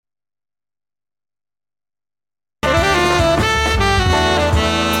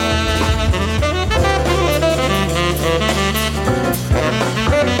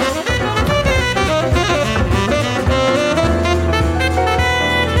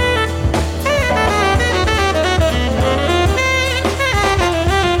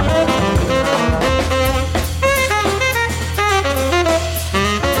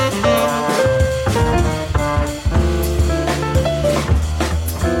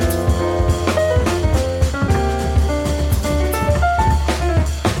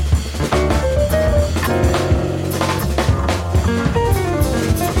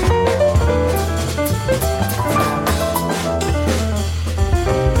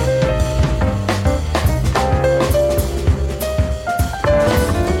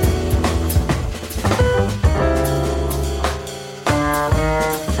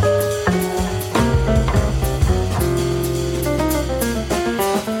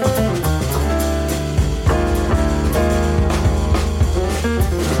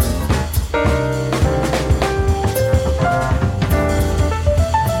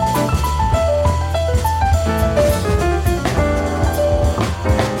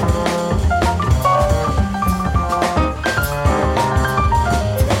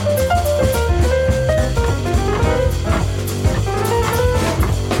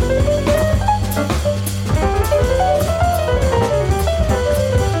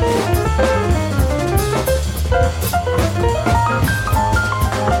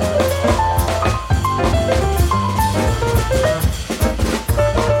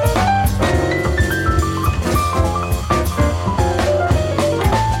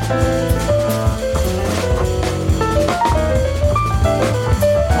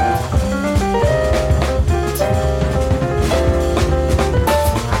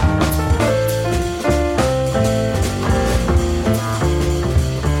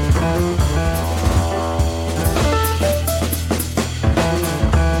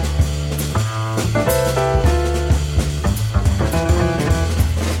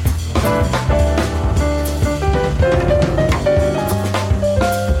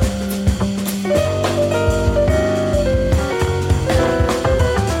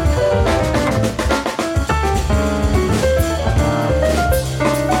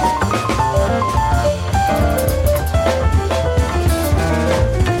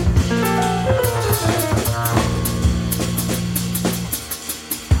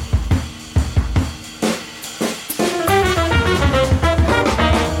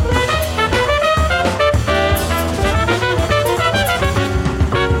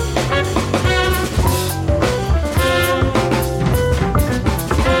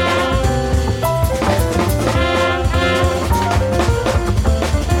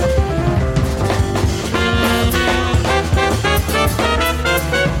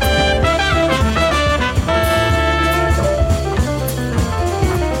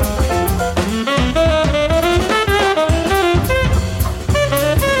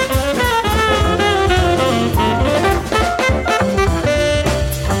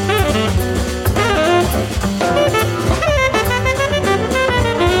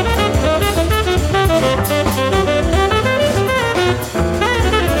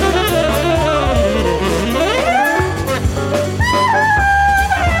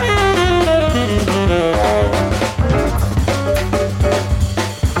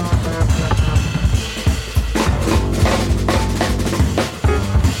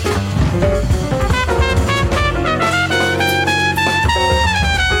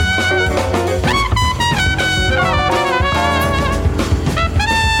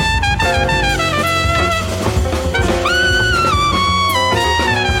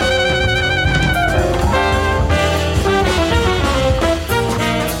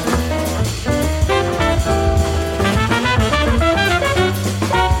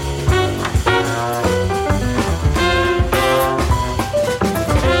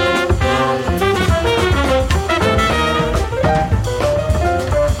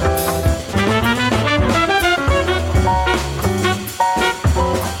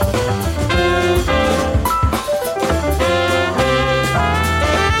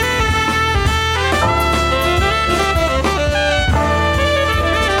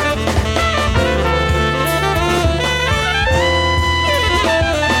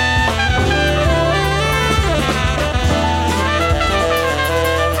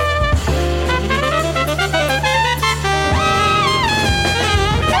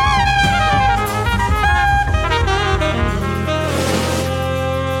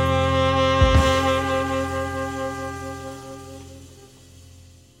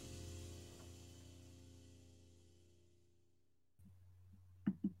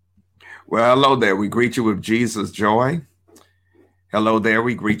Well, hello there. We greet you with Jesus' joy. Hello there.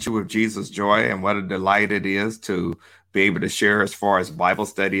 We greet you with Jesus' joy. And what a delight it is to be able to share as far as Bible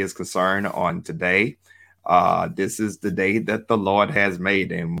study is concerned on today. This is the day that the Lord has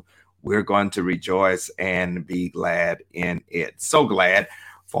made, and we're going to rejoice and be glad in it. So glad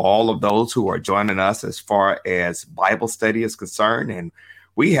for all of those who are joining us as far as Bible study is concerned. And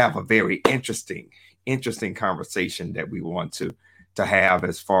we have a very interesting conversation that we want to have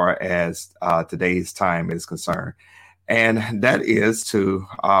as far as today's time is concerned. And that is to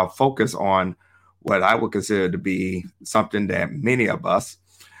focus on what I would consider to be something that many of us,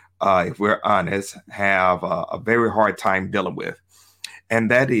 if we're honest, have a very hard time dealing with.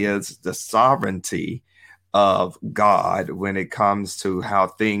 And that is the sovereignty of God when it comes to how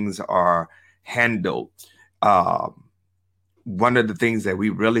things are handled. Um, One of the things that we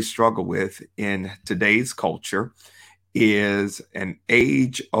really struggle with in today's culture is an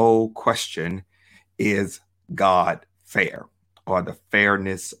age old question: is God fair, or the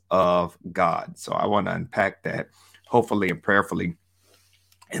fairness of God? So I want to unpack that, hopefully and prayerfully,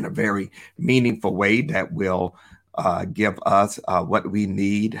 in a very meaningful way that will give us what we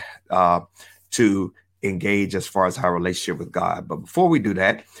need to engage as far as our relationship with God. But before we do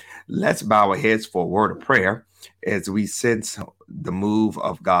that, let's bow our heads for a word of prayer as we sense the move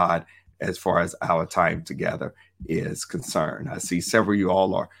of God as far as our time together is concerned. I see several of you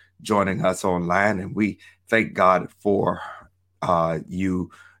all are joining us online, and we thank God for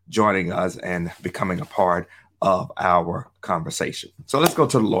you joining us and becoming a part of our conversation. So let's go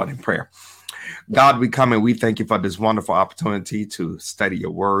to the Lord in prayer. God, we come and we thank you for this wonderful opportunity to study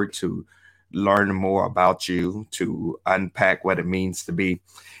your word, to learn more about you, to unpack what it means to be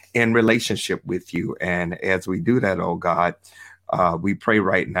in relationship with you. And as we do that, oh God, we pray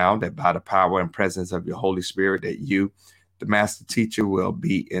right now that by the power and presence of your Holy Spirit, that you, the master teacher, will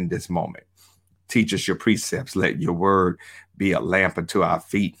be in this moment. Teach us your precepts. Let your word be a lamp unto our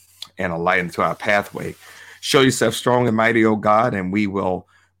feet and a light unto our pathway. Show yourself strong and mighty, O God, and we will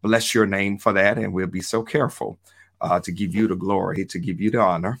bless your name for that. And we'll be so careful to give you the glory, to give you the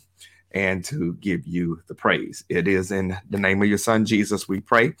honor, and to give you the praise. It is in the name of your son, Jesus, we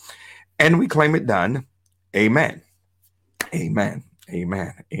pray, and we claim it done. Amen. Amen.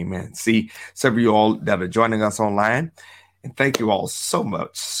 Amen. Amen. See several of you all that are joining us online. And thank you all so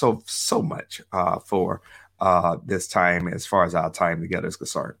much, so much for this time as far as our time together is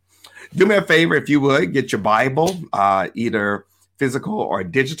concerned. Do me a favor, if you would, get your Bible, either physical or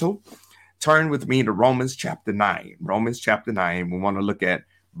digital. Turn with me to Romans chapter 9. Romans chapter 9. We want to look at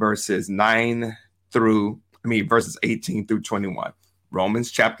verses 18 through 21.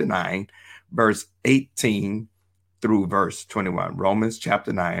 Romans chapter 9, verse 18 through verse 21. Romans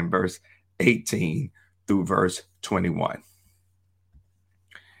chapter 9, verse 18 through verse 21.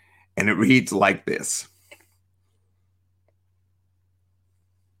 And it reads like this.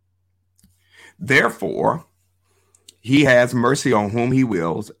 Therefore, he has mercy on whom he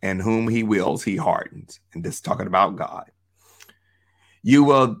wills, and whom he wills, he hardens. And this is talking about God. You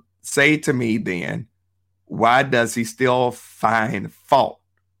will say to me then, why does he still find fault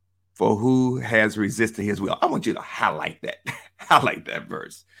for who has resisted his will? I want you to highlight that. Highlight that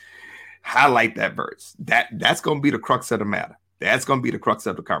verse. Highlight that verse. That's going to be the crux of the matter. That's going to be the crux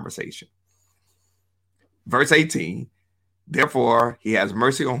of the conversation. Verse 18, therefore, he has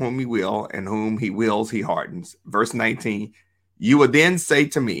mercy on whom he will, and whom he wills, he hardens. Verse 19, you will say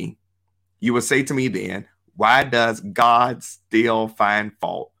to me then, why does God still find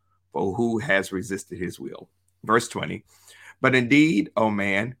fault for who has resisted his will? Verse 20, but indeed, O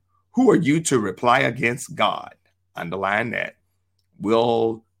man, who are you to reply against God? Underline that.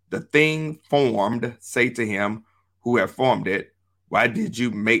 Will the thing formed say to him who have formed it, why did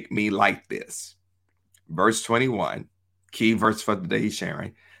you make me like this? Verse 21, key verse for today,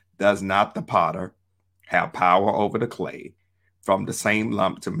 Sharon. Does not the potter have power over the clay from the same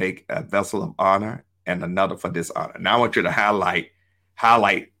lump to make a vessel of honor and another for dishonor? Now I want you to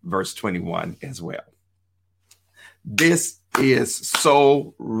highlight verse 21 as well. This is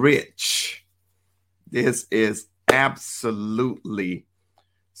so rich. This is absolutely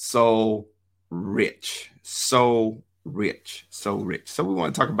so rich. So rich. So rich. So we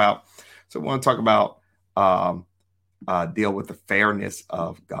want to talk about deal with the fairness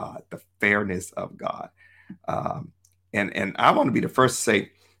of God, the fairness of God. And I want to be the first to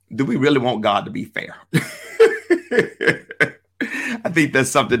say, do we really want God to be fair? I think that's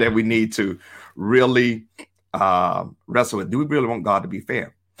something that we need to really wrestle with. Do we really want God to be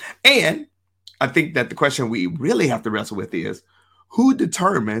fair? And I think that the question we really have to wrestle with is, who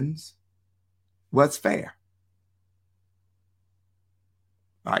determines what's fair?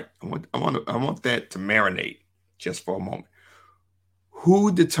 All right, I want that to marinate just for a moment.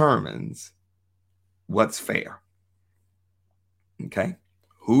 Who determines what's fair? Okay,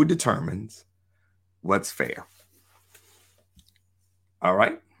 who determines what's fair? All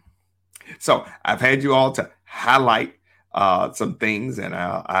right. So I've had you all to highlight some things, and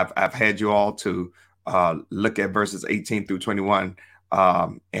I've had you all to look at verses 18 through 21,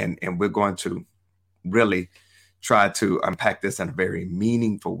 and we're going to really try to unpack this in a very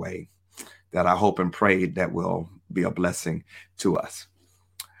meaningful way that I hope and pray that will be a blessing to us.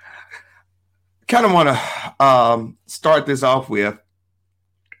 Kind of want to start this off with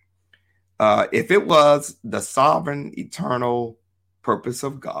if it was the sovereign, eternal purpose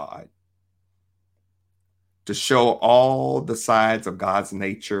of God to show all the sides of God's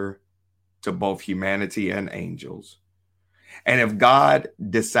nature to both humanity and angels, and if God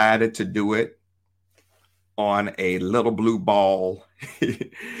decided to do it on a little blue ball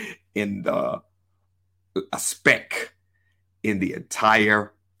in a speck in the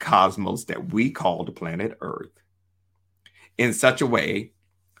entire cosmos that we call the planet Earth, in such a way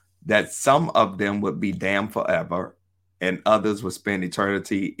that some of them would be damned forever and others would spend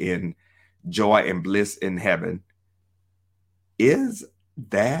eternity in joy and bliss in heaven, is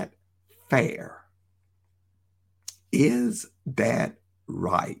that fair? Is that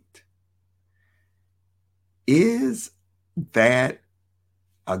right? Is that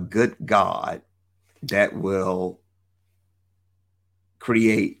a good God that will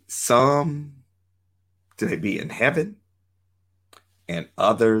create some to be in heaven and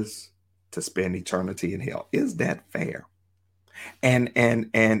others to spend eternity in hell? Is that fair? And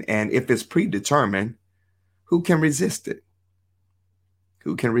if it's predetermined, who can resist it?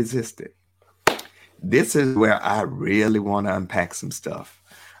 Who can resist it? This is where I really want to unpack some stuff.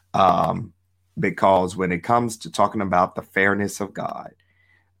 Because when it comes to talking about the fairness of God,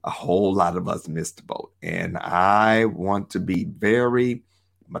 a whole lot of us missed the boat. And I want to be very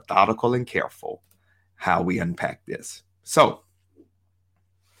methodical and careful how we unpack this. So,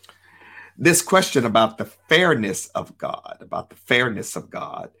 this question about the fairness of God,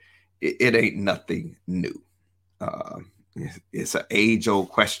 it ain't nothing new. It's an age-old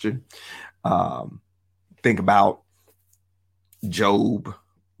question. Think about Job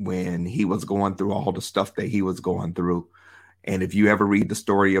when he was going through all the stuff that he was going through. And if you ever read the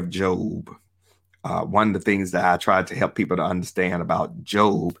story of Job, one of the things that I tried to help people to understand about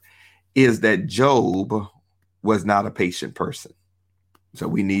Job is that Job was not a patient person. So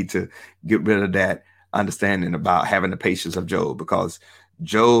we need to get rid of that understanding about having the patience of Job, because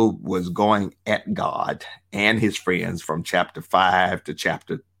Job was going at God and his friends from chapter 5 to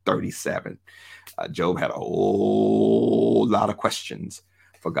chapter 37. Job had a whole lot of questions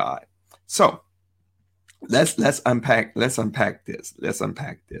for God. So let's unpack this. Let's unpack this. Let's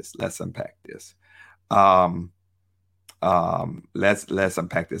unpack this. And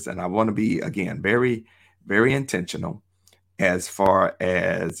I want to be, again, very, very intentional as far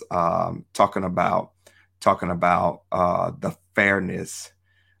as talking about the fairness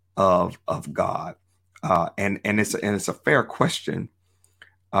of God, and it's a fair question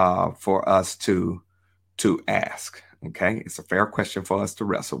for us to ask. Okay, it's a fair question for us to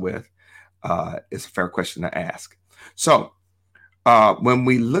wrestle with. It's a fair question to ask. So when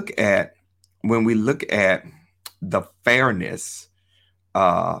we look at the fairness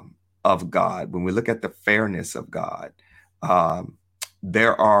of God, when we look at the fairness of God,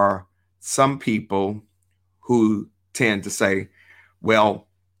 there are some people who tend to say, well,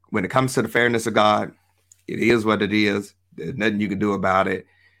 when it comes to the fairness of God, it is what it is. There's nothing you can do about it.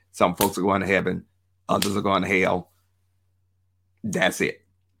 Some folks are going to heaven, others are going to hell. That's it.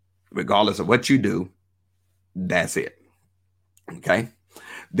 Regardless of what you do, that's it. Okay.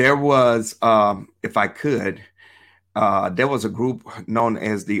 There was, if I could, there was a group known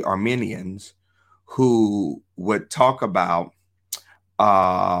as the Arminians who would talk about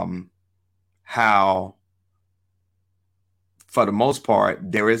how, for the most part,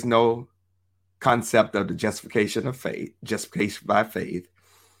 there is no concept of the justification of faith, justification by faith.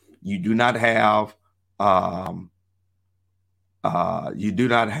 You do not have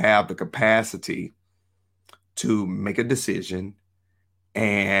the capacity to make a decision.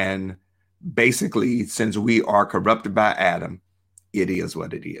 And basically, since we are corrupted by Adam, it is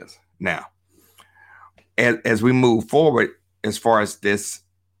what it is. Now, as we move forward, as far as this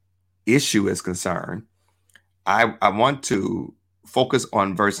issue is concerned, I want to focus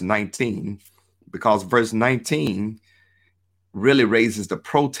on verse 19, because verse 19 really raises the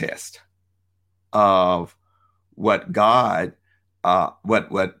protest of what God,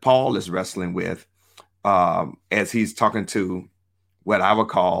 what Paul is wrestling with as he's talking to what I would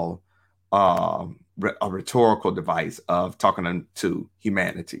call a rhetorical device of talking to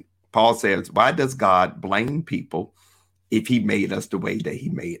humanity. Paul says, why does God blame people if he made us the way that he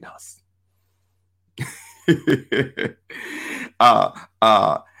made us? uh,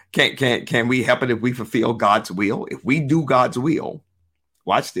 uh, can we help it if we fulfill God's will? If we do God's will,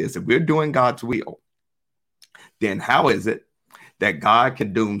 watch this, if we're doing God's will, then how is it that God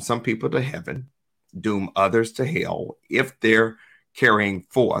can doom some people to heaven, doom others to hell, if they're carrying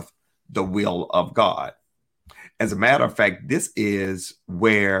forth the will of God? As a matter of fact, this is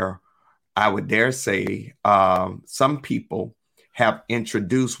where I would dare say some people have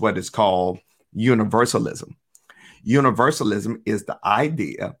introduced what is called universalism. Universalism is the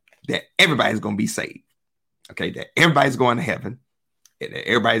idea that everybody's going to be saved, okay, that everybody's going to heaven, and that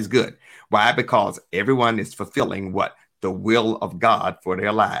everybody's good. Why? Because everyone is fulfilling what? The will of God for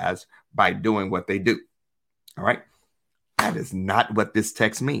their lives by doing what they do. All right. That is not what this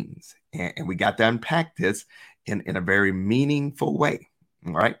text means. And we got to unpack this in a very meaningful way.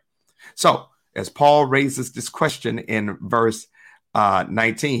 All right. So as Paul raises this question in verse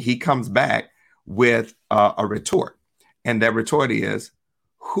 19, he comes back with a retort. And that retort is,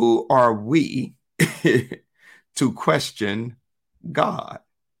 who are we to question God?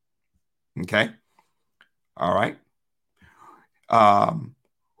 Okay. All right.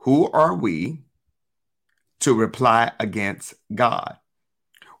 Who are we to reply against God?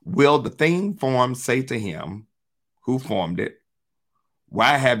 Will the thing formed say to him who formed it,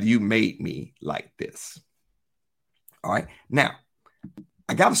 why have you made me like this? All right. Now,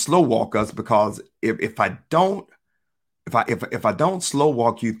 I got to slow walk us, because if I don't slow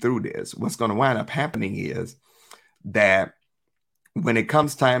walk you through this, what's going to wind up happening is that when it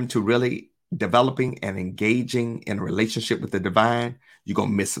comes time to really developing and engaging in a relationship with the divine, you're going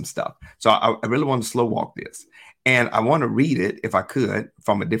to miss some stuff. So I really want to slow walk this. And I want to read it, if I could,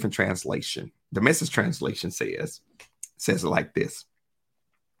 from a different translation. The Message translation says it like this.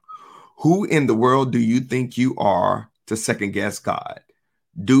 Who in the world do you think you are to second guess God?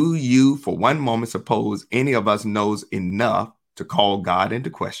 Do you for one moment suppose any of us knows enough to call God into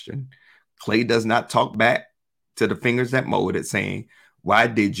question? Clay does not talk back to the fingers that mold it, saying, why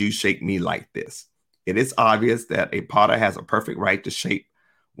did you shape me like this? It is obvious that a potter has a perfect right to shape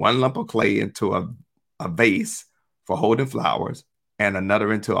one lump of clay into a vase for holding flowers and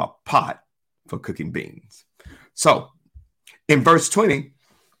another into a pot for cooking beans. So in verse 20,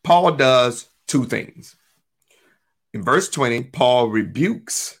 Paul does two things. In verse 20, Paul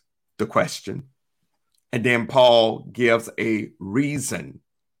rebukes the question, and then Paul gives a reason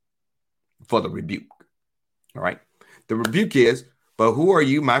for the rebuke. All right. The rebuke is, but who are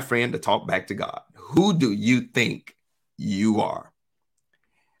you, my friend, to talk back to God? Who do you think you are?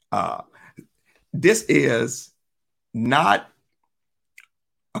 This is not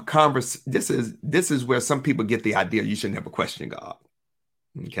a conversation. This is where some people get the idea you should never question God.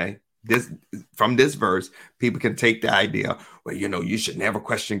 Okay. From this verse, people can take the idea, well, you should never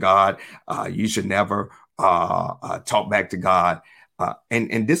question God. You should never talk back to God.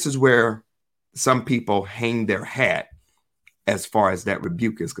 And this is where some people hang their hat as far as that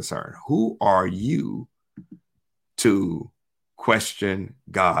rebuke is concerned. Who are you to question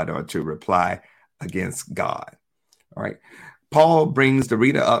God or to reply against God? All right. Paul brings the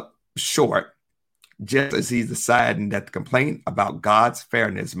reader up short, just as he's deciding that the complaint about God's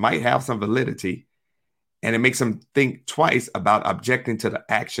fairness might have some validity, and it makes him think twice about objecting to the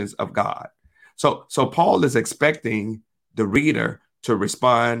actions of God. So Paul is expecting the reader to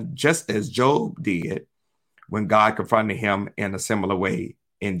respond just as Job did when God confronted him in a similar way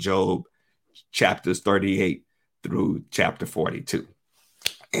in Job chapters 38 through chapter 42.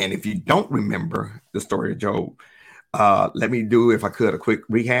 And if you don't remember the story of Job, let me do, if I could, a quick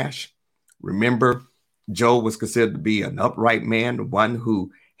rehash. Remember, Job was considered to be an upright man, one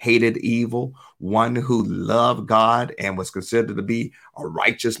who hated evil, one who loved God and was considered to be a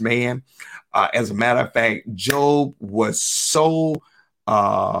righteous man. As a matter of fact, Job was so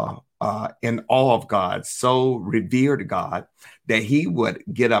in awe of God, so revered God, that he would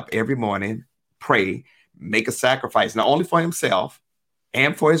get up every morning, pray, make a sacrifice, not only for himself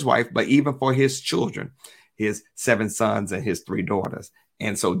and for his wife, but even for his children, his 7 sons and his 3 daughters.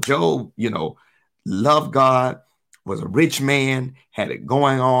 And so Job, loved God, was a rich man, had it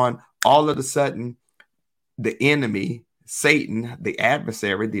going on. All of a sudden, the enemy, Satan, the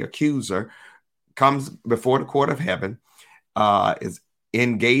adversary, the accuser, comes before the court of heaven, is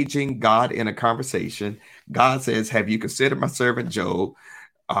engaging God in a conversation. God says, have you considered my servant Job?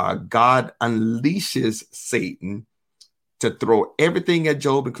 God unleashes Satan to throw everything at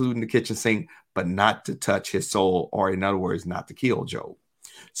Job, including the kitchen sink, but not to touch his soul, or in other words, not to kill Job.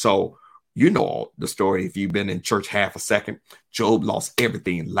 So you know the story. If you've been in church half a second, Job lost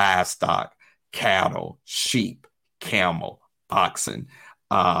everything: livestock, cattle, sheep, camel, oxen.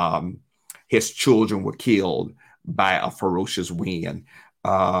 His children were killed by a ferocious wind.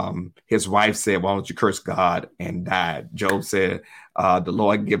 His wife said, "Why don't you curse God?" and died. Job said, "The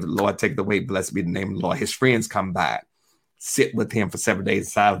Lord give, the Lord take it away. Blessed be the name of the Lord." His friends come back, sit with him for 7 days in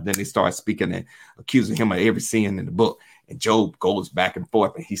silence. Then they start speaking and accusing him of every sin in the book. And Job goes back and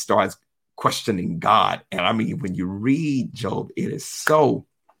forth, and he starts questioning God. And I mean, when you read Job, it is so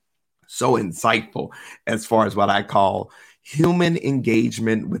insightful as far as what I call human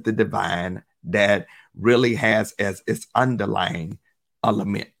engagement with the divine that really has as its underlying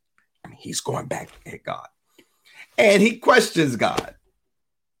element. I mean, he's going back at God. And he questions God.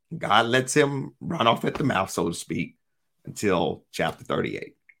 God lets him run off at the mouth, so to speak, until chapter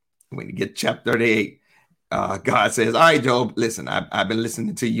 38. When you get to chapter 38, God says, "All right, Job, listen, I've been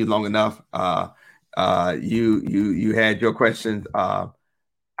listening to you long enough. You had your questions. I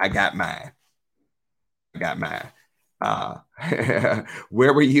got mine.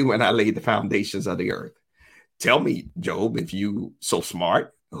 Where were you when I laid the foundations of the earth? Tell me, Job, if you so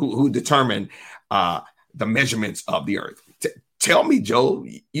smart, who determined the measurements of the earth? Tell me, Job,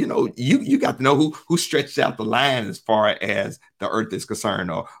 you got to know who stretched out the line as far as the earth is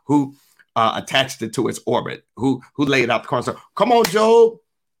concerned, or who attached it to its orbit, who laid out the corner. Come on, Job,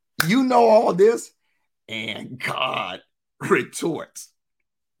 you know all this." And God retorts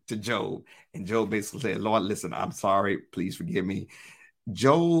to Job. And Job basically said, "Lord, listen, I'm sorry. Please forgive me."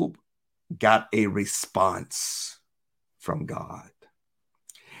 Job got a response from God.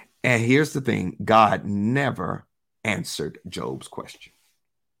 And here's the thing: God never answered Job's question.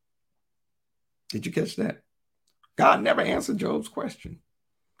 Did you catch that? God never answered Job's question,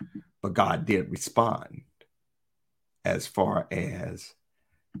 but God did respond as far as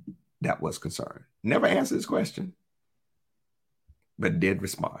that was concerned. Never answered his question, but did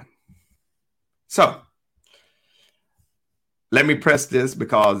respond. So let me press this,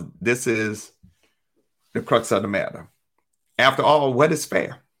 because this is the crux of the matter. After all, what is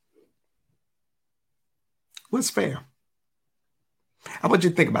fair? What's fair? I want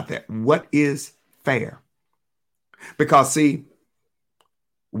you to think about that. What is fair? Because, see,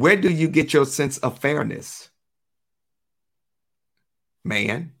 where do you get your sense of fairness?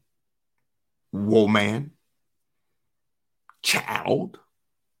 Man, woman, child.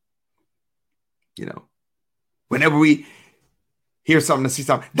 Whenever we hear something or see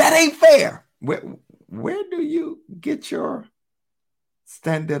something, that ain't fair. Where do you get your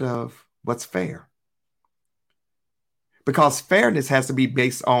standard of what's fair? Because fairness has to be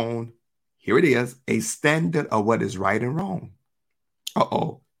based on, here it is, a standard of what is right and wrong.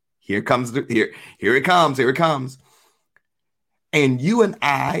 Here it comes. And you and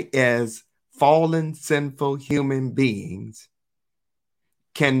I, as fallen, sinful human beings,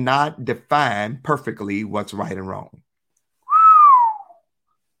 cannot define perfectly what's right and wrong.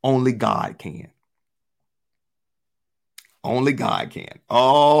 Only God can. Only God can.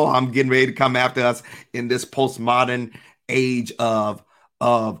 Oh, I'm getting ready to come after us in this postmodern age of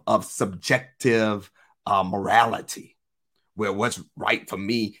subjective morality, where what's right for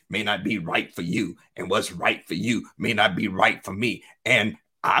me may not be right for you, and what's right for you may not be right for me. And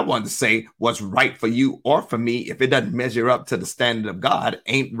I want to say, what's right for you or for me, if it doesn't measure up to the standard of God,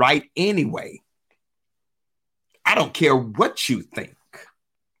 ain't right anyway. I don't care what you think.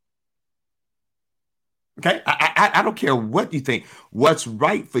 Okay? I don't care what you think. What's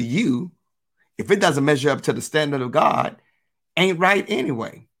right for you, if it doesn't measure up to the standard of God, ain't right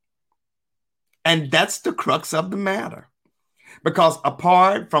anyway. And that's the crux of the matter. Because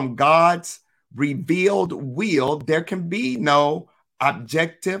apart from God's revealed will, there can be no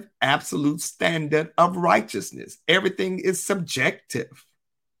objective, absolute standard of righteousness. Everything is subjective.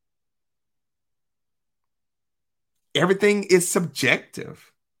 Everything is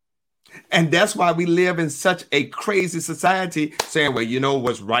subjective. And that's why we live in such a crazy society, saying, well,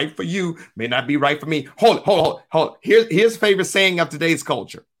 what's right for you may not be right for me. Hold on. Here's a favorite saying of today's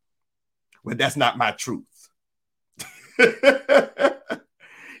culture. Well, that's not my truth. That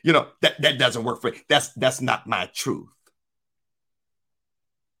doesn't work for me. That's not my truth.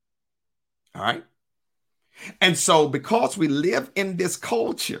 All right. And so, because we live in this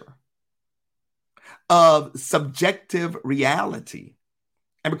culture of subjective reality,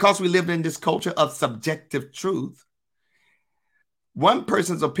 and because we live in this culture of subjective truth, one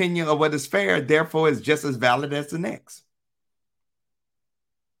person's opinion of what is fair, therefore, is just as valid as the next.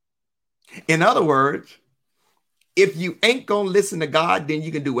 In other words, if you ain't going to listen to God, then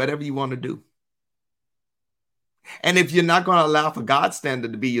you can do whatever you want to do. And if you're not going to allow for God's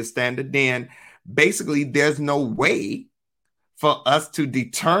standard to be your standard, then basically there's no way for us to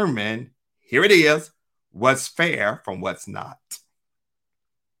determine, here it is, what's fair from what's not.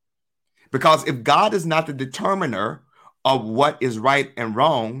 Because if God is not the determiner of what is right and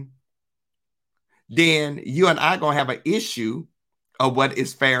wrong, then you and I are going to have an issue of what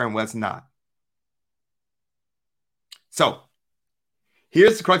is fair and what's not. So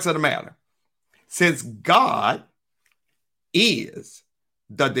here's the crux of the matter. Since God is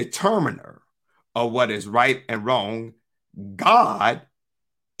the determiner of what is right and wrong, God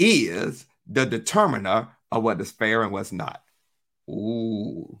is the determiner of what is fair and what's not.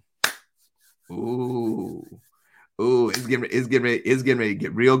 Ooh. It's getting ready to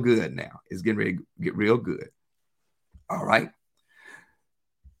get real good now. It's getting ready to get real good. All right.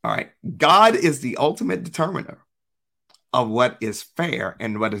 God is the ultimate determiner of what is fair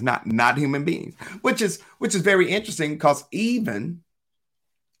and what is not human beings, which is very interesting, because even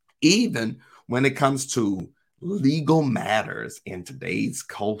when it comes to legal matters in today's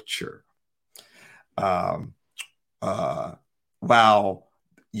culture, while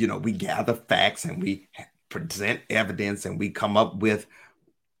we gather facts and we present evidence and we come up with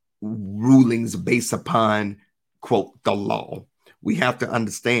rulings based upon, quote, the law, we have to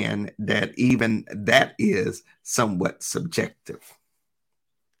understand that even that is somewhat subjective.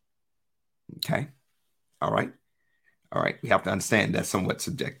 Okay. All right. We have to understand that's somewhat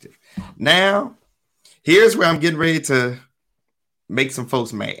subjective. Now, here's where I'm getting ready to make some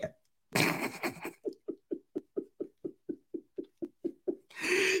folks mad.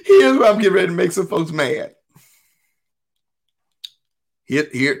 Here's where I'm getting ready to make some folks mad.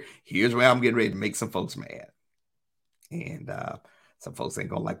 Here's where I'm getting ready to make some folks mad. And some folks ain't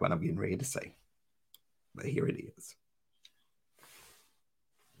gonna like what I'm getting ready to say. But here it is.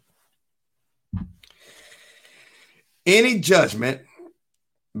 Any judgment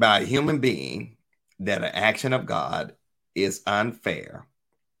by a human being that an action of God is unfair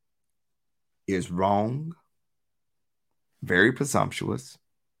is wrong, very presumptuous,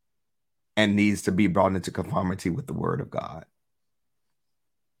 and needs to be brought into conformity with the word of God.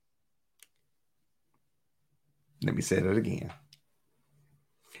 Let me say that again.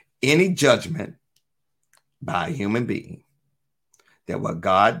 Any judgment by a human being that what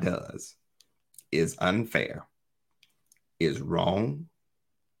God does is unfair is wrong,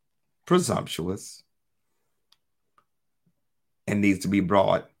 presumptuous, and needs to be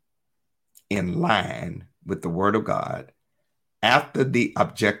brought in line with the word of God after the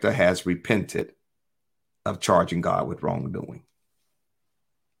objector has repented of charging God with wrongdoing.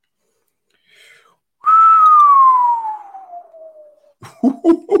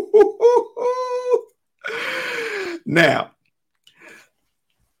 Now,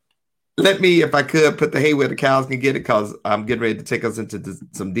 let me, if I could, put the hay where the cows can get it, because I'm getting ready to take us into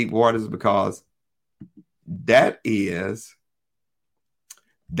some deep waters, because that is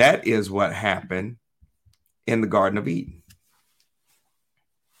what happened in the Garden of Eden.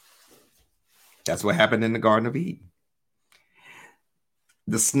 That's what happened in the Garden of Eden.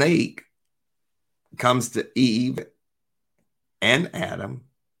 The snake comes to Eve and Adam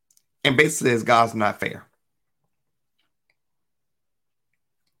and basically says God's not fair.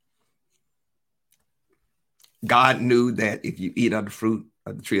 God knew that if you eat of the fruit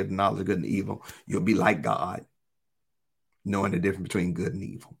of the tree of the knowledge of good and evil, you'll be like God, knowing the difference between good and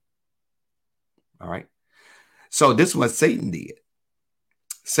evil. All right. So this is what Satan did.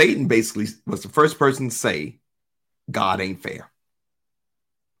 Satan basically was the first person to say, God ain't fair.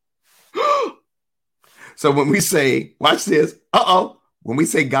 So when we say, watch this, when we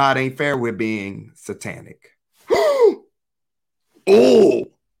say God ain't fair, we're being satanic. Ooh.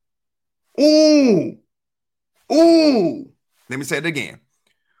 Let me say it again.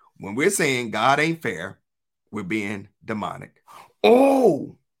 When we're saying God ain't fair, we're being demonic.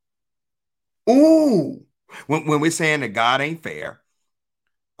 When we're saying that God ain't fair,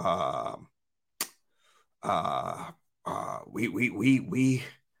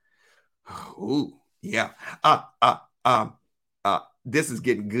 this is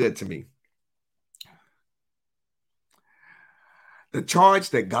getting good to me. The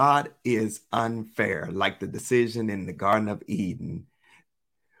charge that God is unfair, like the decision in the Garden of Eden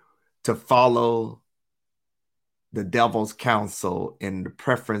to follow the devil's counsel in the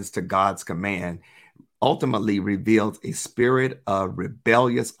preference to God's command, ultimately reveals a spirit of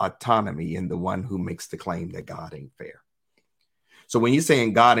rebellious autonomy in the one who makes the claim that God ain't fair. So when you're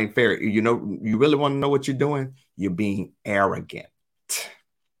saying God ain't fair, you really want to know what you're doing? You're being arrogant.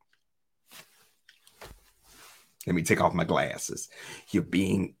 Let me take off my glasses. You're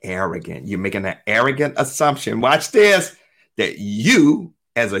being arrogant. You're making an arrogant assumption. Watch this, that you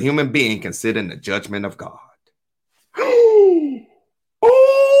as a human being can sit in the judgment of God. Oh,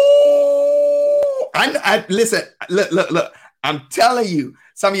 listen, look. I'm telling you,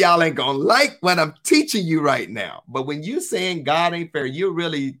 some of y'all ain't gonna like what I'm teaching you right now. But when you're saying God ain't fair, you're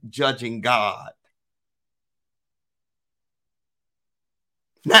really judging God.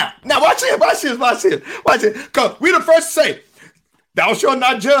 Now, watch this. Because we're the first to say, thou shalt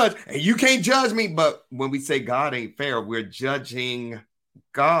not judge, and you can't judge me. But when we say God ain't fair, we're judging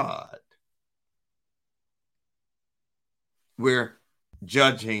God. We're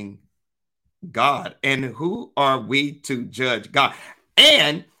judging God. And who are we to judge God?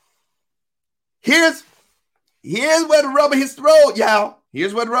 And here's where the rubber hits the road, y'all.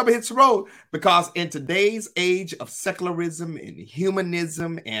 Here's where the rubber hits the road. Because in today's age of secularism and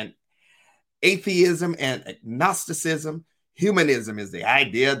humanism and atheism and agnosticism, humanism is the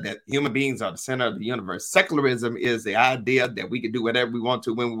idea that human beings are the center of the universe. Secularism is the idea that we can do whatever we want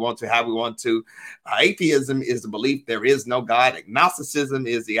to, when we want to, how we want to. Atheism is the belief there is no God. Agnosticism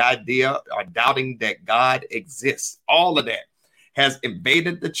is the idea or doubting that God exists. All of that has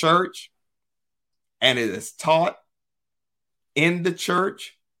invaded the church, and it is taught in the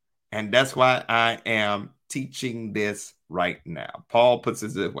church. And that's why I am teaching this right now. Paul puts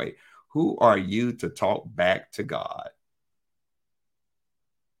it this way: who are you to talk back to God?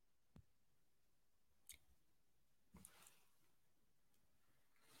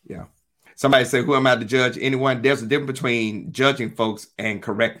 Yeah. Somebody say, who am I to judge anyone? There's a difference between judging folks and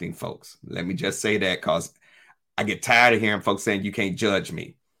correcting folks. Let me just say that, because I get tired of hearing folks saying you can't judge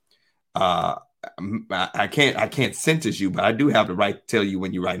me. I can't sentence you, but I do have the right to tell you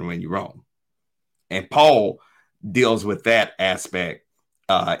when you're right and when you're wrong. And Paul deals with that aspect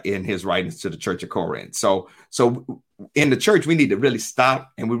in his writings to the church of Corinth. So in the church, we need to really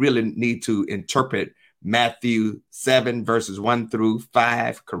stop, and we really need to interpret Matthew 7 verses 1 through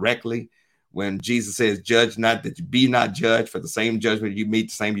 5 correctly. When Jesus says, judge not that you be not judged, for the same judgment you meet,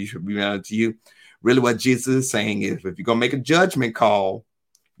 the same you should be done to you. Really what Jesus is saying is, if you're going to make a judgment call,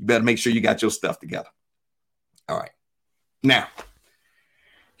 you better make sure you got your stuff together. All right. Now,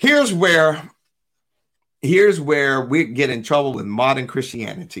 here's where we get in trouble with modern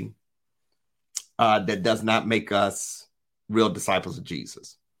Christianity that does not make us real disciples of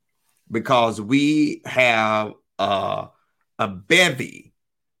Jesus. Because we have a bevy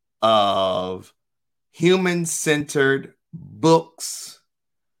of human-centered books,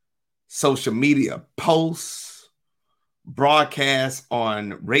 social media posts, broadcasts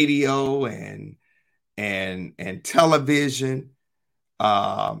on radio and television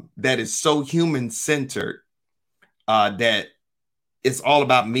that is so human-centered that it's all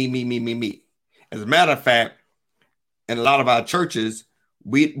about me. As a matter of fact, in a lot of our churches,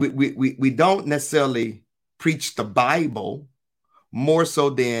 we don't necessarily preach the Bible more so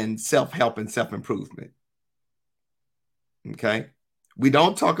than self-help and self-improvement. Okay? We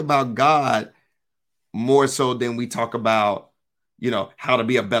don't talk about God more so than we talk about, how to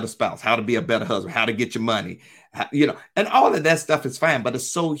be a better spouse, how to be a better husband, how to get your money, and all of that stuff is fine, but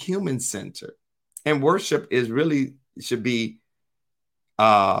it's so human-centered. And worship should be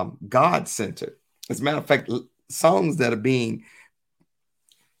God-centered. As a matter of fact, songs that are being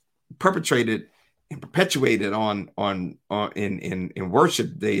perpetrated and perpetuated in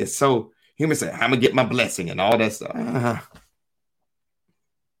worship day is so human. Say, I'm gonna get my blessing and all that stuff.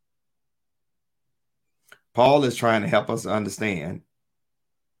 Paul is trying to help us understand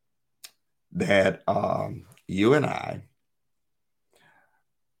that you and I,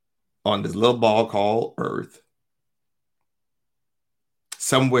 on this little ball called Earth,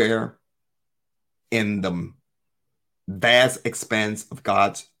 somewhere in the vast expanse of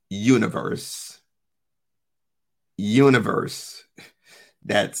God's universe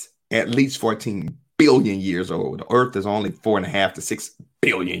that's at least 14 billion years old. The Earth is only 4.5 to 6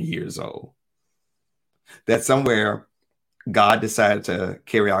 billion years old. That somewhere God decided to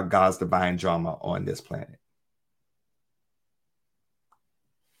carry out God's divine drama on this planet.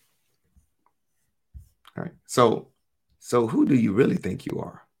 All right. So who do you really think you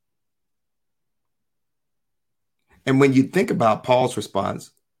are? And when you think about Paul's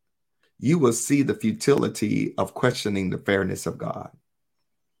response, you will see the futility of questioning the fairness of God.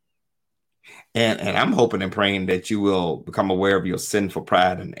 And I'm hoping and praying that you will become aware of your sinful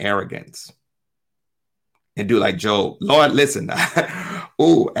pride and arrogance and do like Job. Lord, listen,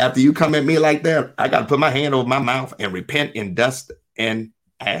 after you come at me like that, I got to put my hand over my mouth and repent in dust and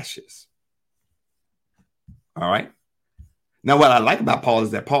ashes. All right. Now, what I like about Paul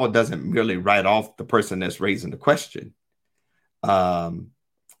is that Paul doesn't merely write off the person that's raising the question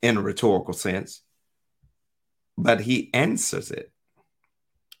in a rhetorical sense, but he answers it.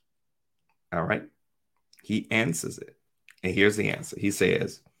 All right. He answers it. And here's the answer. He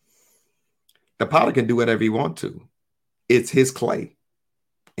says, the potter can do whatever he wants to. It's his clay.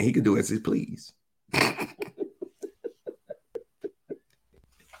 And he can do as he please.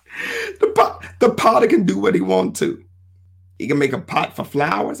 The potter can do what he wants to. He can make a pot for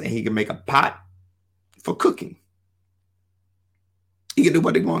flowers and he can make a pot for cooking. He can do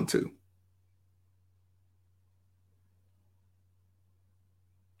what he wants to.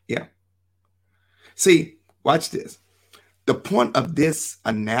 Yeah. See, watch this. The point of this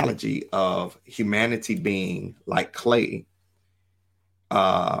analogy of humanity being like clay,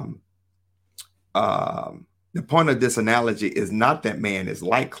 the point of this analogy is not that man is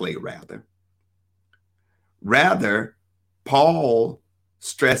like clay, rather, Paul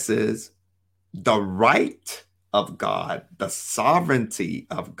stresses the right of God, the sovereignty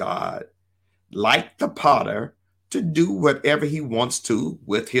of God, like the potter, to do whatever he wants to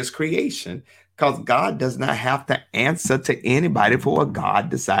with his creation, because God does not have to answer to anybody for what God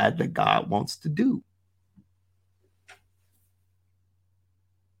decides that God wants to do.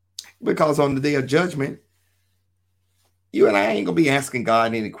 Because on the day of judgment, you and I ain't gonna be asking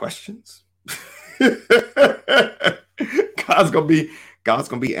God any questions. God's gonna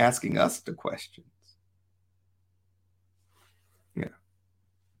be asking us the questions. Yeah.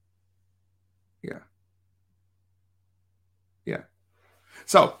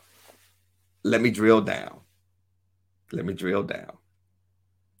 So let me drill down.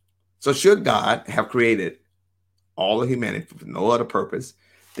 So should God have created all of humanity for no other purpose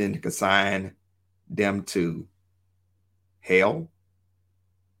than to consign them to hell?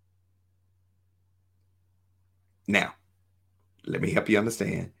 Now, let me help you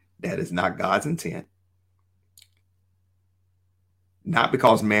understand that is not God's intent. Not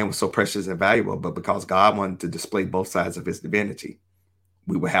because man was so precious and valuable, but because God wanted to display both sides of his divinity.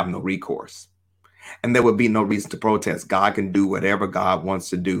 We would have no recourse. And there would be no reason to protest. God can do whatever God wants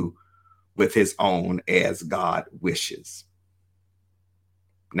to do with his own as God wishes.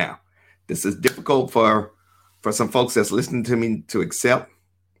 Now, this is difficult for some folks that's listening to me to accept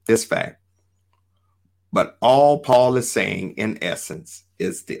this fact. But all Paul is saying in essence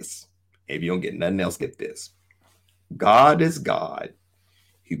is this. If you don't get nothing else, get this. God is God.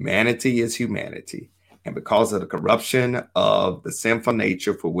 Humanity is humanity. And because of the corruption of the sinful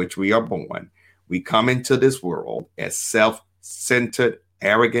nature for which we are born, we come into this world as self-centered,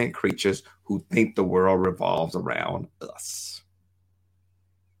 arrogant creatures who think the world revolves around us.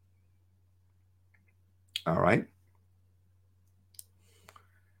 All right.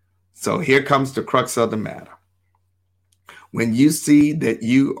 So here comes the crux of the matter. When you see that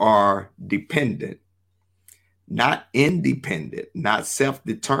you are dependent, not independent, not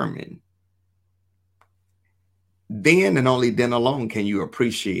self-determined, then and only then alone can you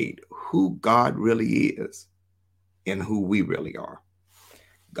appreciate who God really is and who we really are.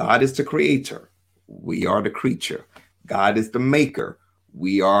 God is the creator. We are the creature. God is the maker.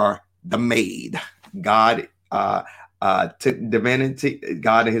 We are the made. God took divinity.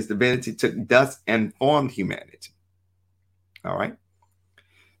 God in his divinity took dust and formed humanity. All right.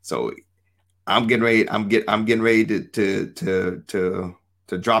 So I'm getting ready. I'm getting ready to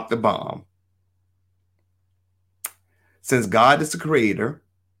drop the bomb. Since God is the creator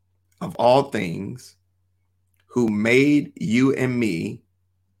of all things, who made you and me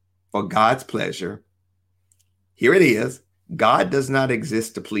for God's pleasure, here it is. God does not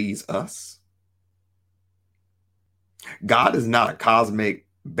exist to please us. God is not a cosmic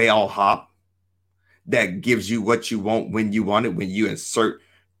bellhop that gives you what you want when you want it, when you insert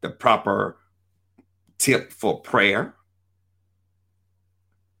the proper tip for prayer.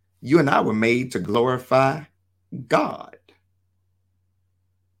 You and I were made to glorify God.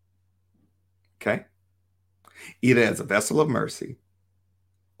 Okay? Either as a vessel of mercy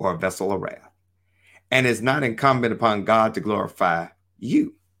or a vessel of wrath. And it's not incumbent upon God to glorify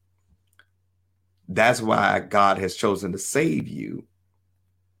you. That's why God has chosen to save you,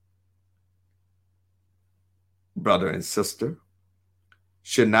 brother and sister.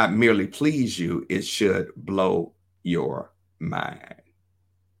 Should not merely please you, it should blow your mind.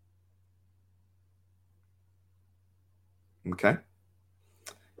 Okay?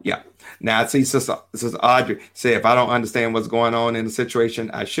 Yeah. Now, I see Sister Audrey say, if I don't understand what's going on in the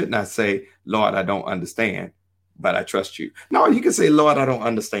situation, I should not say, Lord, I don't understand, but I trust you. No, you can say, Lord, I don't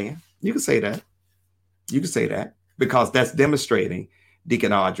understand. You can say that. You can say that because that's demonstrating,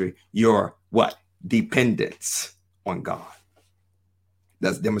 Deacon Audrey, your what? Dependence on God.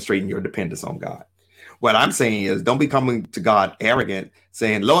 That's demonstrating your dependence on God. What I'm saying is, don't be coming to God arrogant,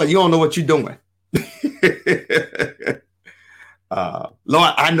 saying, Lord, you don't know what you're doing.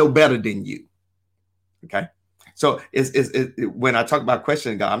 Lord, I know better than you. Okay. So when I talk about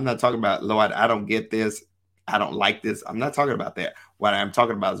questioning God, I'm not talking about, Lord, I don't get this. I don't like this. I'm not talking about that. What I'm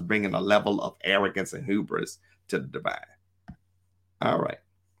talking about is bringing a level of arrogance and hubris to the divine. All right.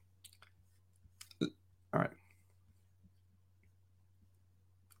 All right.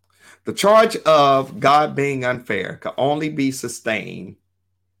 The charge of God being unfair can only be sustained.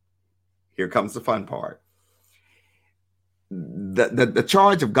 Here comes the fun part. The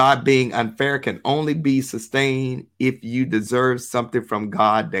charge of God being unfair can only be sustained if you deserve something from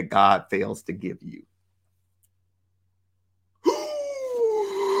God that God fails to give you.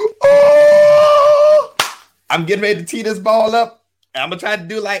 Oh! I'm getting ready to tee this ball up. I'm going to try to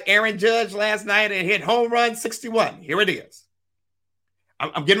do like Aaron Judge last night and hit home run 61. Here it is.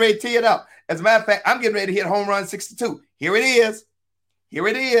 I'm getting ready to tee it up. As a matter of fact, I'm getting ready to hit home run 62. Here it is. Here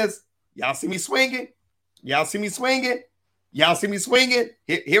it is. Y'all see me swinging? Y'all see me swinging? Y'all see me swinging?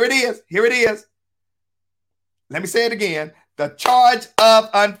 Here it is. Here it is. Let me say it again. The charge of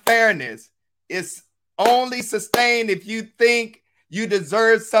unfairness is only sustained if you think you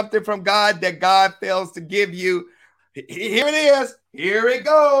deserve something from God that God fails to give you. Here it is. Here it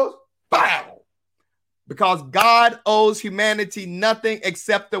goes. Bow. Because God owes humanity nothing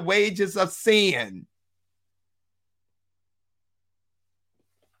except the wages of sin.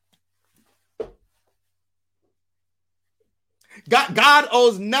 God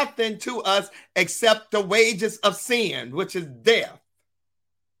owes nothing to us except the wages of sin, which is death.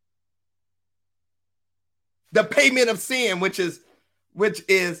 The payment of sin, which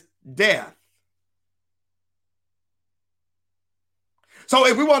is death. So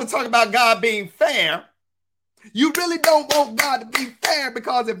if we want to talk about God being fair, you really don't want God to be fair,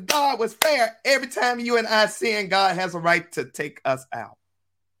 because if God was fair, every time you and I sin, God has a right to take us out.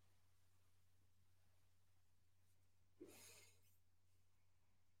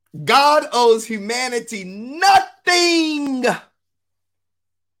 God owes humanity nothing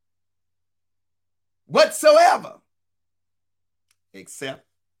whatsoever except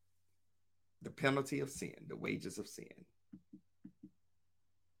the penalty of sin, the wages of sin.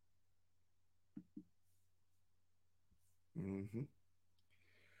 Mm-hmm.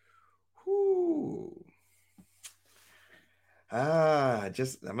 Whew. I'm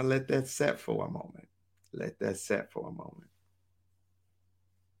gonna let that set for a moment. Let that set for a moment.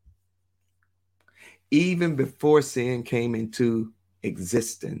 Even before sin came into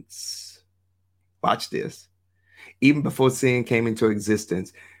existence, watch this. Even before sin came into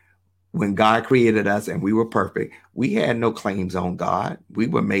existence, when God created us and we were perfect, we had no claims on God. We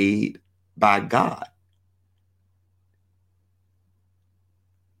were made by God.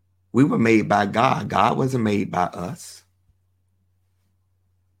 We were made by God. God wasn't made by us.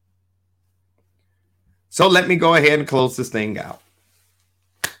 So let me go ahead and close this thing out.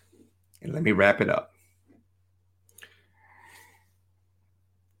 And let me wrap it up.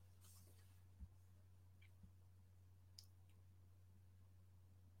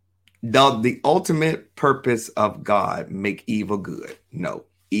 Does the ultimate purpose of God make evil good? No.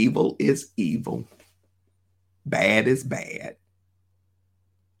 Evil is evil. Bad is bad.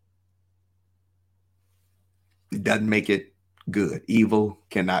 It doesn't make it good. Evil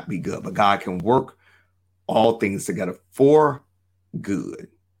cannot be good, but God can work all things together for good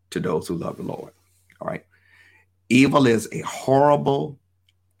to those who love the Lord. All right. Evil is a horrible,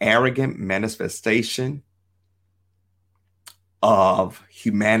 arrogant manifestation of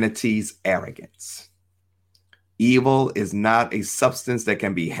humanity's arrogance. Evil is not a substance that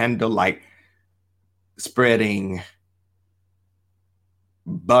can be handled like spreading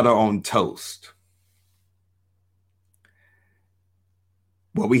butter on toast.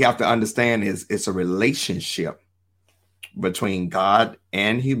 What we have to understand is it's a relationship between God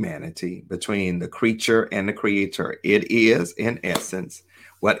and humanity, between the creature and the creator. It is, in essence,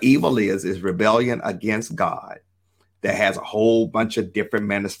 what evil is rebellion against God that has a whole bunch of different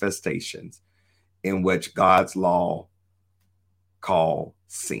manifestations in which God's law call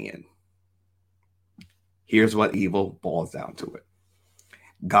sin. Here's what evil boils down to it.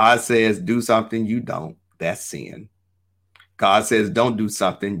 God says, do something, you don't. That's sin. God says, don't do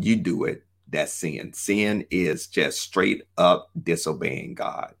something, you do it. That's sin. Sin is just straight up disobeying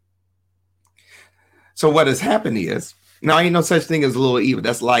God. So what has happened is, now ain't no such thing as a little evil.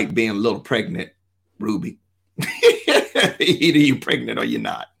 That's like being a little pregnant, Ruby. Either you're pregnant or you're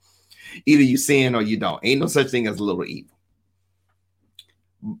not. Either you sin or you don't. Ain't no such thing as a little evil.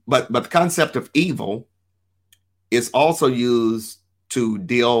 But the concept of evil is also used to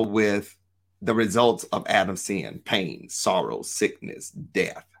deal with the results of Adam's sin: pain, sorrow, sickness,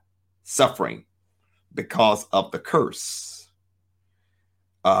 death, suffering because of the curse.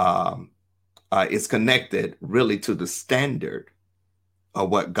 Is connected really to the standard of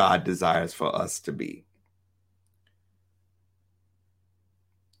what God desires for us to be.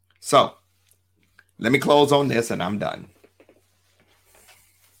 So let me close on this and I'm done.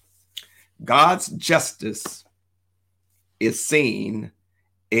 God's justice is seen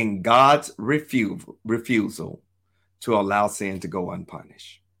in God's refusal to allow sin to go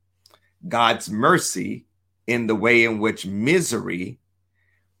unpunished. God's mercy in the way in which misery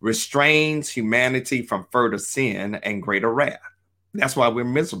restrains humanity from further sin and greater wrath. That's why we're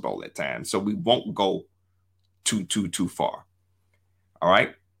miserable at times, so we won't go too far. All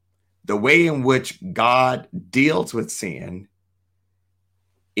right? The way in which God deals with sin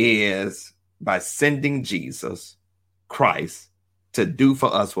is by sending Jesus Christ to do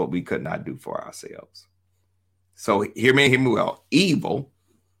for us what we could not do for ourselves. So hear me well. Evil,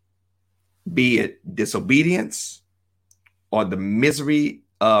 be it disobedience or the misery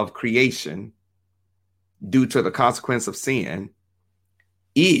of creation due to the consequence of sin,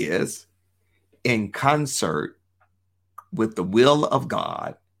 is in concert with the will of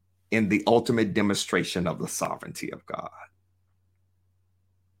God in the ultimate demonstration of the sovereignty of God.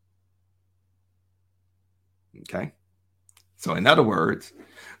 Okay? So in other words,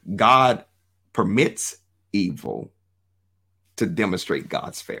 God permits evil to demonstrate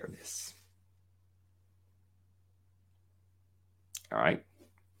God's fairness. All right.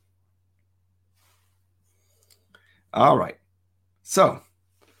 All right. So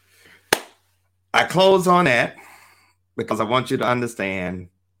I close on that because I want you to understand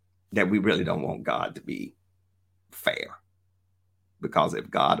that we really don't want God to be fair. Because if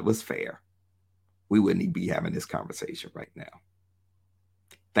God was fair, we wouldn't be having this conversation right now.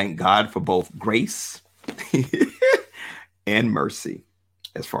 Thank God for both grace and mercy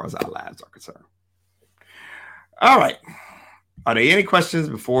as far as our lives are concerned. All right. Are there any questions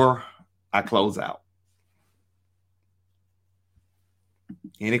before I close out?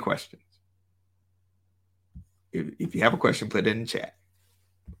 Any questions? If you have a question, put it in the chat.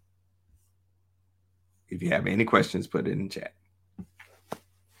 If you have any questions, put it in the chat.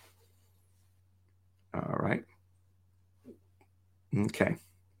 All right. Okay.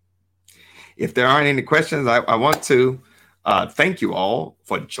 If there aren't any questions, I want to thank you all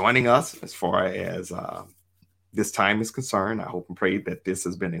for joining us as far as this time is concerned. I hope and pray that this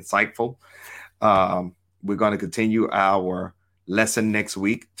has been insightful. We're going to continue our lesson next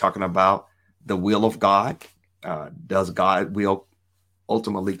week talking about the will of God. Does God's will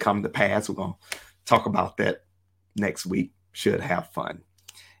ultimately come to pass? We're going to talk about that next week. Should have fun.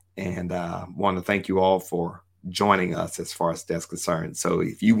 And want to thank you all for joining us as far as that's concerned. So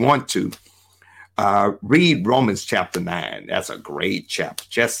if you want to read Romans chapter 9, that's a great chapter.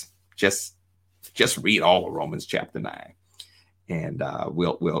 Just read all of Romans chapter 9, and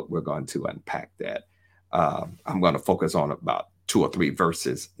we're going to unpack that. I'm going to focus on about 2 or 3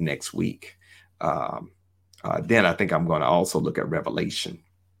 verses next week. Then I think I'm going to also look at Revelation.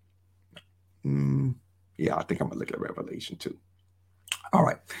 Yeah, I think I'm going to look at Revelation too. All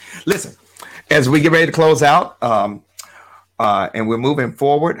right. Listen, as we get ready to close out, and we're moving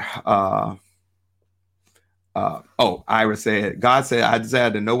forward. Ira said, God said, I desire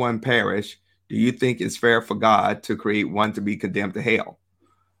that no one perish. Do you think it's fair for God to create one to be condemned to hell?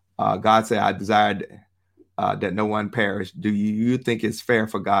 God said, I desired that no one perish. Do you think it's fair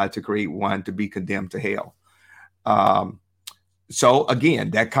for God to create one to be condemned to hell? So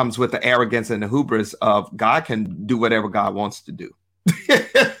again, that comes with the arrogance and the hubris of God can do whatever God wants to do.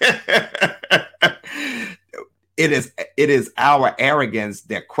 It is our arrogance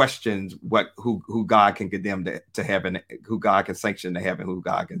that questions who God can condemn to heaven, who God can sanction to heaven, who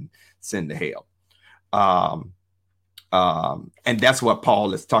God can send to hell. And that's what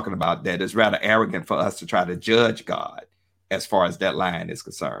Paul is talking about. That is rather arrogant for us to try to judge God as far as that line is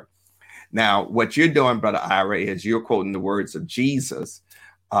concerned. Now, what you're doing, Brother Ira, is you're quoting the words of Jesus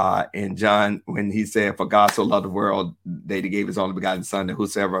in John when he said, for God so loved the world that he gave his only begotten son, that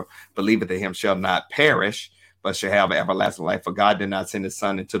whosoever believeth in him shall not perish, but shall have everlasting life. For God did not send his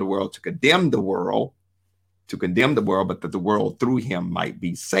son into the world to condemn the world, but that the world through him might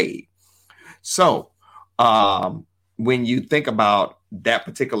be saved. So when you think about that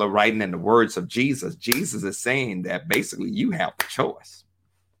particular writing in the words of Jesus, Jesus is saying that basically you have the choice.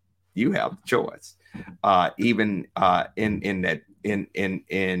 You have the choice. Even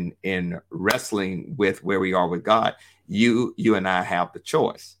in wrestling with where we are with God, you and I have the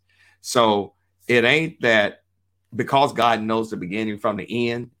choice. So it ain't that because God knows the beginning from the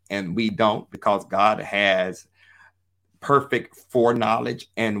end, and we don't, because God has perfect foreknowledge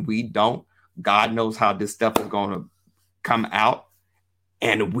and we don't. God knows how this stuff is going to come out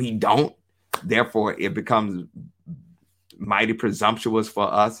and we don't. Therefore, it becomes mighty presumptuous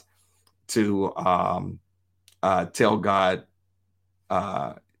for us to tell God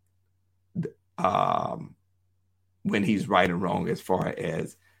when he's right and wrong as far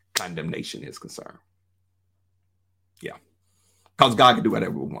as condemnation is concerned. Yeah. Because God can do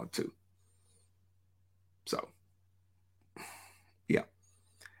whatever we want to. So, yeah.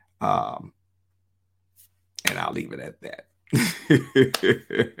 And I'll leave it at that.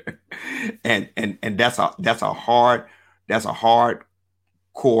 and that's a hard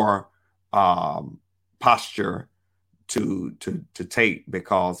core posture to take,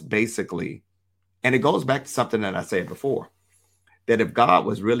 because basically, and it goes back to something that I said before, that if God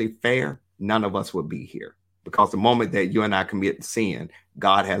was really fair, none of us would be here. Because the moment that you and I commit sin,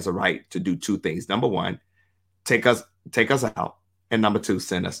 God has a right to do two things. Number one, take us out, and number two,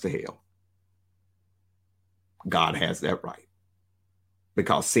 send us to hell. God has that right,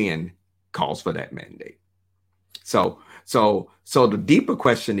 because sin calls for that mandate. So the deeper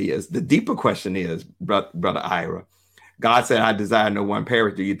question is, Brother Ira, God said, I desire no one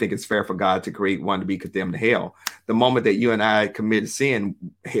perish. Do you think it's fair for God to create one to be condemned to hell? The moment that you and I commit sin,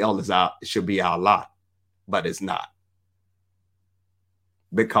 hell is out, it should be our lot, but it's not,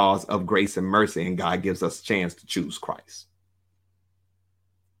 because of grace and mercy, and God gives us a chance to choose Christ.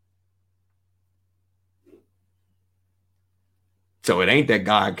 So it ain't that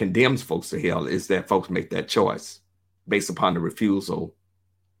God condemns folks to hell, it's that folks make that choice based upon the refusal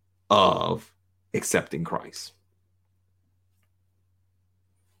of accepting Christ.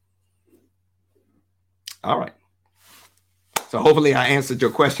 All right. So hopefully I answered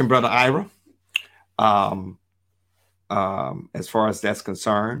your question, Brother Ira. As far as that's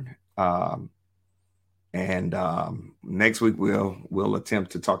concerned. Next week we'll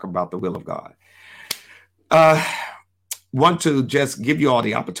attempt to talk about the will of God. Want to just give you all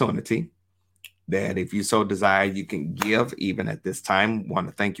the opportunity that if you so desire, you can give even at this time. Want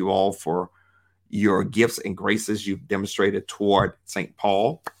to thank you all for your gifts and graces you've demonstrated toward St.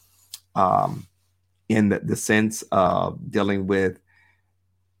 Paul in the sense of dealing with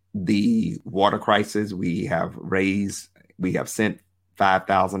the water crisis. We have sent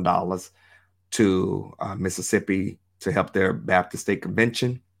 $5,000 to Mississippi to help their Baptist State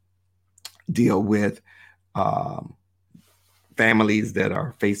Convention deal with families that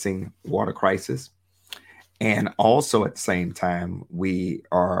are facing water crisis. And also at the same time, we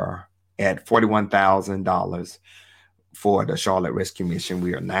are at $41,000 for the Charlotte Rescue Mission.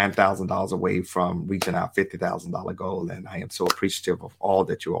 We are $9,000 away from reaching our $50,000 goal. And I am so appreciative of all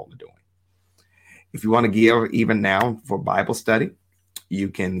that you all are doing. If you want to give even now for Bible study, you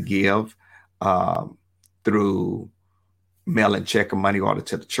can give through mail and check or money order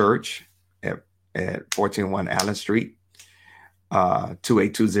to the church at 1401 Allen Street,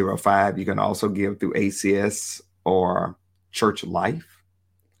 28205. You can also give through ACS or Church Life.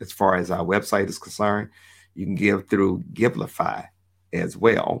 As far as our website is concerned, you can give through Givelify as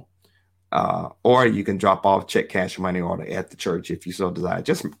well. Or you can drop off check, cash, money order at the church if you so desire.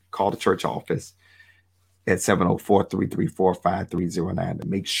 Just call the church office at 704-334-5309 to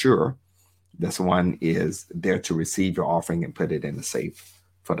make sure that someone is there to receive your offering and put it in the safe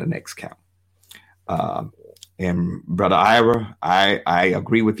for the next count. And Brother Ira, I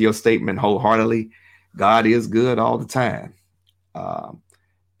agree with your statement wholeheartedly. God is good all the time.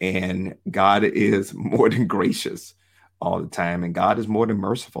 And God is more than gracious all the time. And God is more than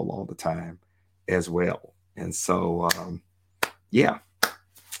merciful all the time as well. And so, yeah.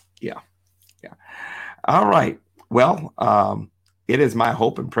 All right. Well, it is my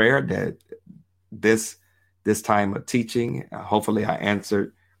hope and prayer that this time of teaching, hopefully I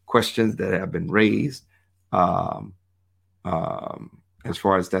answered questions that have been raised as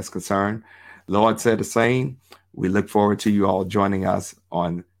far as that's concerned. Lord said the same. We look forward to you all joining us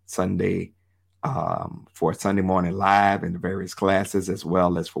on Sunday for Sunday morning live in the various classes, as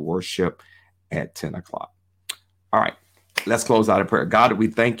well as for worship at 10 o'clock. All right, let's close out in prayer. God, we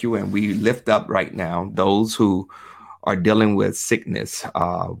thank you and we lift up right now those who are dealing with sickness.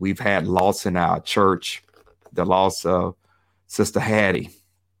 We've had loss in our church, the loss of Sister Hattie,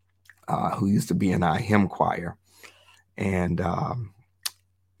 who used to be in our hymn choir. And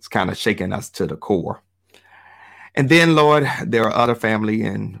it's kind of shaking us to the core. And then, Lord, there are other family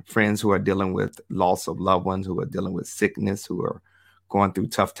and friends who are dealing with loss of loved ones, who are dealing with sickness, who are going through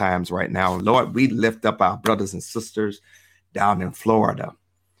tough times right now. Lord, we lift up our brothers and sisters down in Florida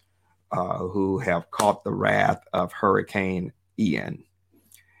who have caught the wrath of Hurricane Ian.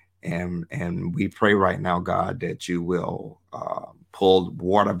 And we pray right now, God, that you will pull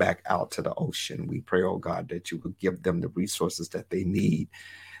water back out to the ocean. We pray, oh God, that you will give them the resources that they need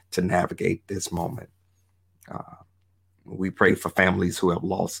to navigate this moment. We pray for families who have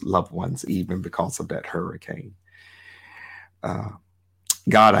lost loved ones even because of that hurricane.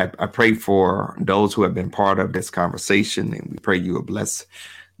 God, I pray for those who have been part of this conversation, and we pray you will bless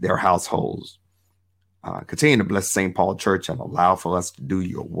their households. Continue to bless St. Paul Church and allow for us to do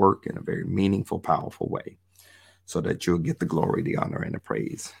your work in a very meaningful, powerful way so that you'll get the glory, the honor, and the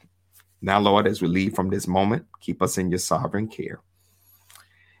praise. Now, Lord, as we leave from this moment, keep us in your sovereign care.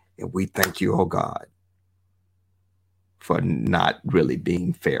 And we thank you, oh God, for not really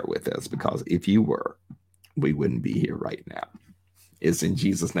being fair with us, because if you were, we wouldn't be here right now. It's in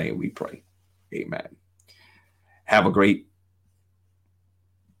Jesus' name we pray. Amen. Have a great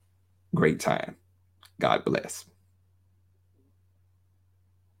time. God bless.